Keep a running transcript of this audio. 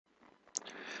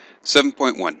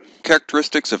7.1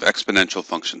 Characteristics of exponential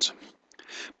functions.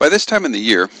 By this time in the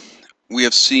year, we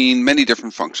have seen many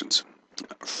different functions,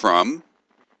 from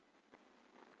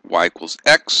y equals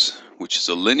x, which is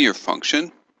a linear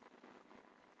function.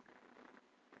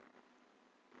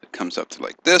 It comes up to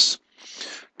like this,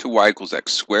 to y equals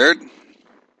x squared.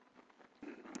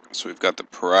 So we've got the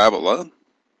parabola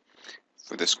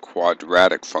for this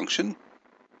quadratic function,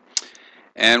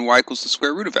 and y equals the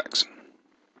square root of x,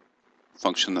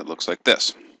 function that looks like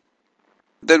this.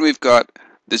 Then we've got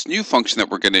this new function that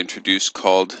we're going to introduce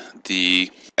called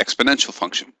the exponential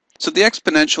function. So the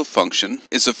exponential function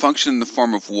is a function in the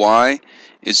form of y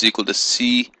is equal to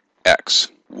cx.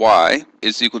 Y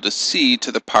is equal to c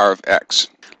to the power of x.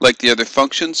 Like the other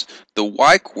functions, the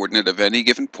y-coordinate of any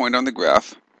given point on the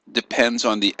graph depends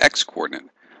on the x-coordinate,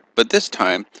 but this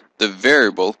time the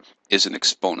variable is an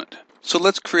exponent. So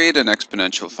let's create an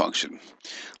exponential function.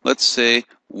 Let's say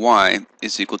y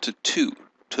is equal to 2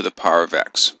 to the power of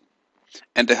x.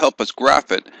 And to help us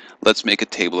graph it, let's make a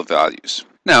table of values.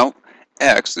 Now,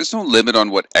 x, there's no limit on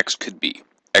what x could be.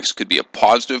 X could be a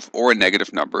positive or a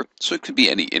negative number, so it could be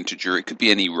any integer, it could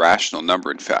be any rational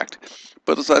number in fact.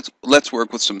 But let's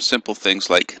work with some simple things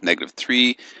like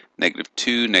 -3,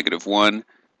 -2, -1,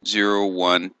 0,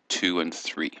 1, 2, and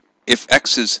 3. If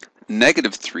x is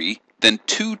 -3, then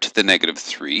 2 to the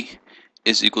 -3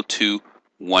 is equal to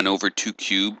 1 over 2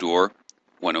 cubed, or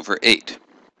 1 over 8.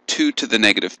 2 to the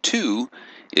 -2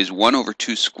 is 1 over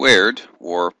 2 squared,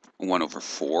 or 1 over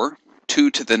 4. 2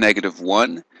 to the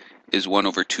 -1 is 1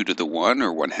 over 2 to the 1,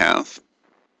 or 1/2.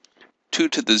 2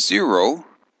 to the 0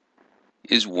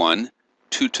 is 1.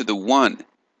 2 to the 1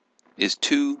 is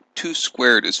 2. 2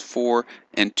 squared is 4,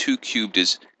 and 2 cubed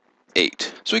is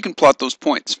 8. So we can plot those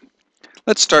points.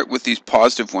 Let's start with these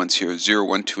positive ones here, 0,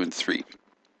 1, 2, and 3.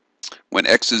 When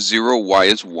x is 0, y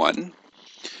is 1.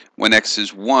 When x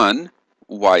is 1,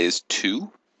 y is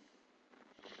 2.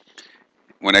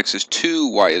 When x is 2,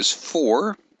 y is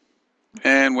 4.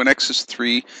 And when x is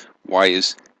 3, y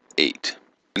is 8.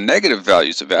 The negative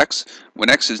values of x, when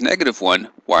x is -1,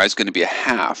 y is going to be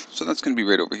 1/2. So that's going to be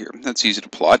right over here. That's easy to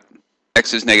plot.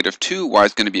 X is -2, y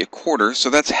is going to be 1/4, so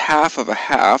that's 1/2 of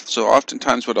 1/2. So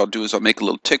oftentimes what I'll do is I'll make a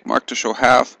little tick mark to show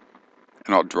 1/2,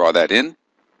 and I'll draw that in.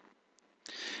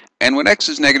 And when x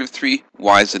is -3,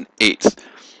 y is 1/8.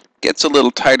 Gets a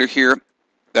little tighter here.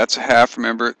 That's 1/2,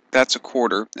 remember, that's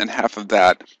 1/4, and 1/2 of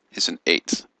that is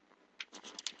 1/8.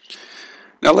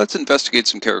 Now let's investigate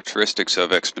some characteristics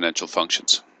of exponential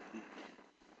functions.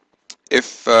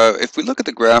 If we look at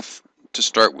the graph to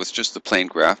start with, just the plain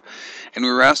graph, and we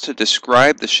were asked to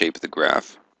describe the shape of the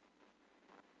graph,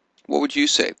 what would you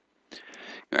say?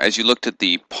 As you looked at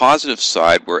the positive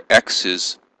side where x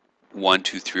is 1,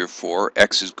 2, 3, or 4,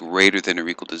 x is greater than or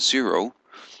equal to 0,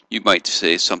 you might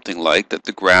say something like that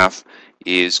the graph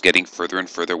is getting further and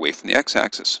further away from the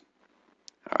x-axis.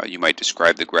 You might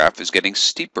describe the graph as getting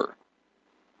steeper.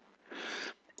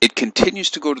 It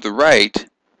continues to go to the right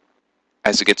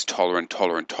as it gets taller and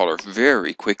taller and taller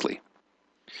very quickly.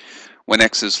 When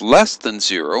x is less than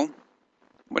 0,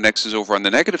 when x is over on the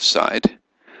negative side,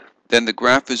 then the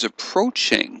graph is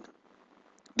approaching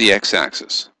the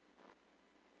x-axis.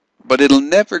 But it'll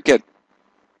never get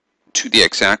to the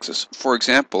x-axis. For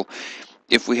example,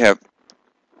 if we have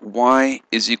y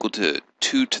is equal to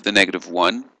 2 to the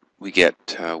 -1, we get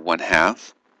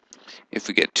 1/2. If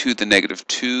we get 2 to the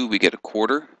 -2, we get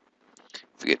 1/4.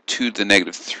 If we get 2 to the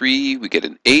 -3, we get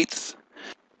 1/8.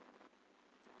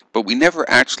 But we never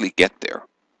actually get there.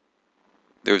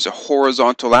 There's a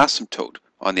horizontal asymptote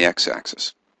on the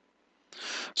x-axis.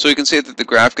 So you can say that the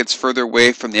graph gets further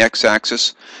away from the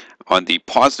x-axis on the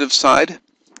positive side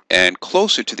and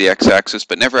closer to the x-axis,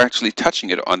 but never actually touching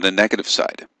it on the negative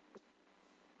side.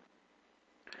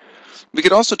 We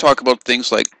could also talk about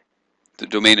things like the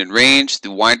domain and range,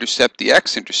 the y-intercept, the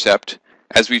x-intercept.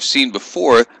 As we've seen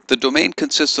before, the domain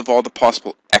consists of all the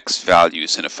possible x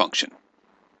values in a function.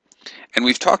 And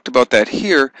we've talked about that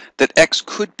here, that x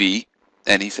could be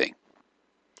anything.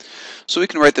 So we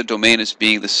can write the domain as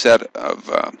being the set of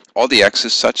all the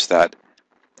x's such that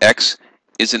x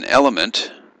is an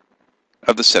element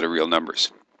of the set of real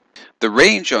numbers. The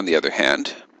range, on the other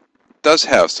hand, does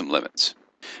have some limits.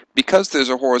 Because there's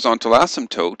a horizontal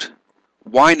asymptote,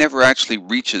 y never actually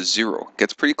reaches 0. It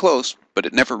gets pretty close, but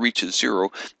it never reaches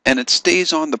 0, and it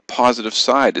stays on the positive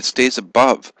side. It stays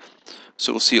above.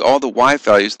 So we'll see all the y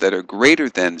values that are greater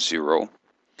than 0,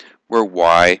 where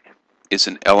y is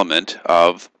an element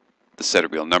of the set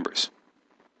of real numbers.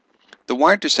 The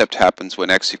y-intercept happens when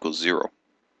x equals 0.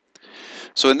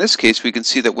 So in this case, we can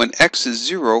see that when x is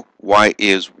 0, y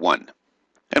is 1.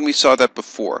 And we saw that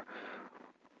before.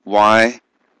 Y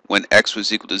when x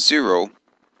was equal to 0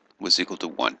 was equal to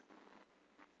 1.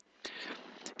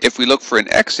 If we look for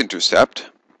an x-intercept,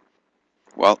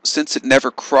 well, since it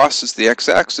never crosses the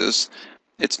x-axis,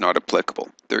 it's not applicable.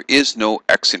 There is no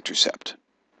x-intercept.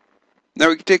 Now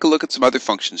we can take a look at some other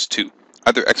functions too,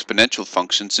 other exponential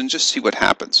functions, and just see what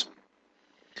happens.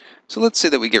 So let's say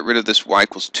that we get rid of this y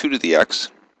equals 2 to the x,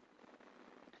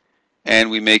 and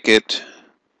we make it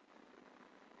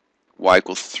y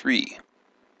equals 3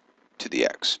 to the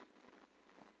x.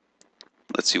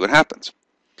 Let's see what happens.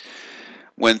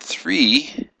 When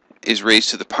 3 is raised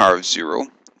to the power of 0,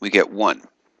 we get 1.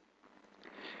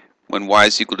 When y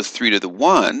is equal to 3 to the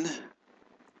 1,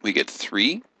 we get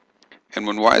 3. And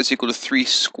when y is equal to 3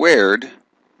 squared,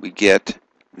 we get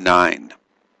 9.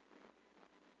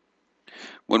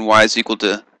 When y is equal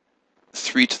to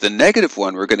 3 to the negative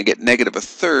 1, we're going to get negative a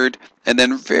third, and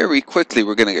then very quickly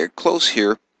we're going to get close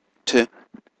here to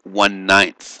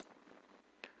 1/9.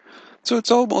 So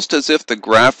it's almost as if the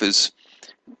graph is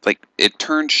like it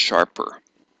turns sharper,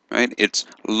 right? It's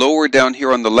lower down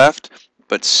here on the left,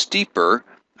 but steeper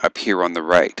up here on the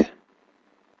right.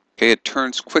 Okay, it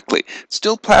turns quickly. It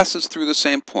still passes through the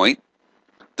same point.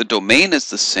 The domain is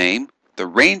the same. The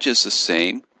range is the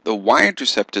same. The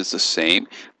y-intercept is the same.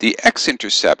 The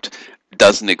x-intercept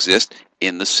doesn't exist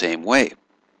in the same way.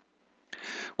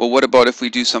 Well, what about if we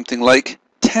do something like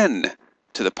 10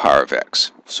 to the power of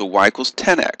x? So y equals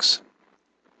 10x.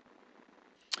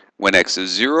 When x is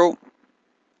 0,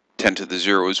 10 to the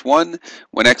 0 is 1.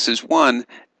 When x is 1,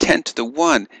 10 to the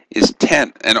 1 is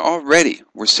 10. And already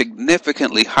we're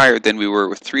significantly higher than we were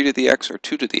with 3 to the x or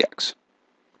 2 to the x.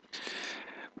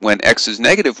 When x is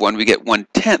negative 1, we get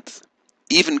 1/10,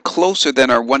 even closer than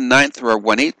our 1/9 or our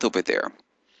 1/8 over there.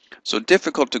 So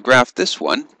difficult to graph this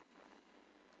one.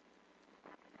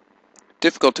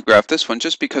 Difficult to graph this one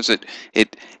just because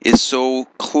it is so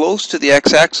close to the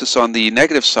x-axis on the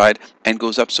negative side and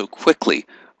goes up so quickly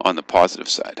on the positive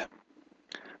side.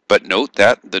 But note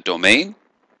that the domain,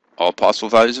 all possible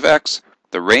values of x,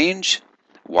 the range,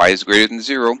 y is greater than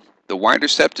 0, the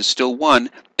y-intercept is still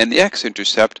 1, and the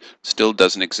x-intercept still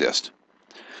doesn't exist.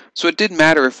 So it didn't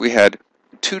matter if we had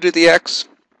 2 to the x,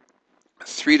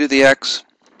 3 to the x,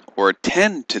 or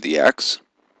 10 to the x.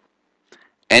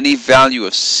 Any value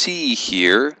of c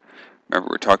here, remember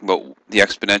we're talking about the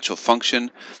exponential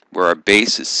function where our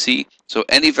base is c, so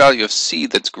any value of c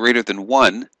that's greater than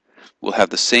 1 will have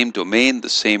the same domain, the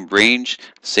same range,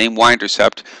 same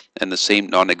y-intercept, and the same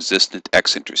non-existent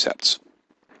x-intercepts.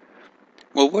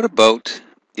 Well, what about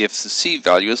if the c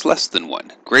value is less than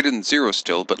 1? Greater than 0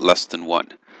 still, but less than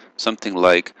 1. Something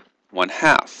like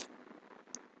 1/2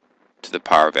 to the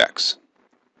power of x.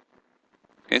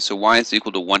 Okay, so y is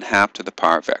equal to 1/2 to the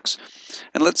power of x.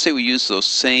 And let's say we use those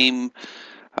same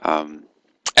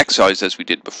x values as we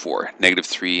did before,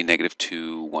 -3,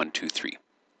 -2, 1, 2, 3.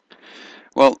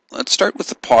 Well, let's start with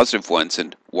the positive ones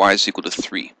and y is equal to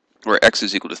 3, or x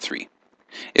is equal to 3.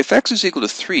 If x is equal to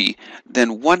 3,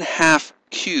 then 1/2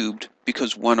 cubed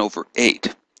becomes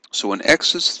 1/8. So when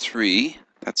x is 3,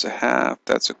 that's a half,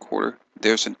 that's a quarter,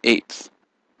 there's an 1/8.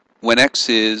 When x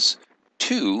is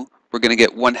 2, we're going to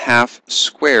get 1/2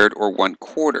 squared, or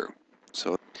 1/4.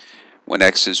 So when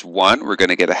x is 1, we're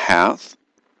going to get a half.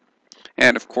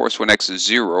 And of course, when x is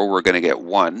 0, we're going to get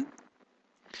 1.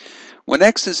 When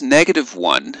x is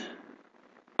 -1,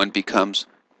 1 becomes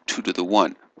 2 to the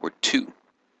 1, or 2.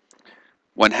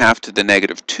 1/2 to the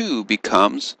 -2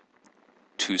 becomes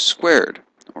 2 squared,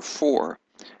 or 4.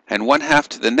 And 1/2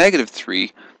 to the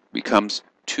 -3 becomes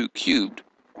 2 cubed,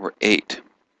 or 8.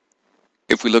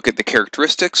 If we look at the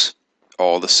characteristics,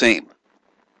 all the same.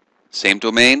 Same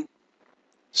domain,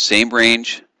 same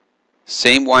range,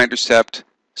 same y-intercept,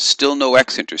 still no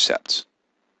x-intercepts.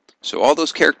 So all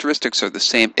those characteristics are the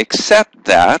same, except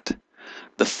that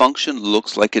the function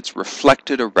looks like it's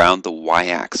reflected around the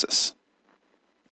y-axis.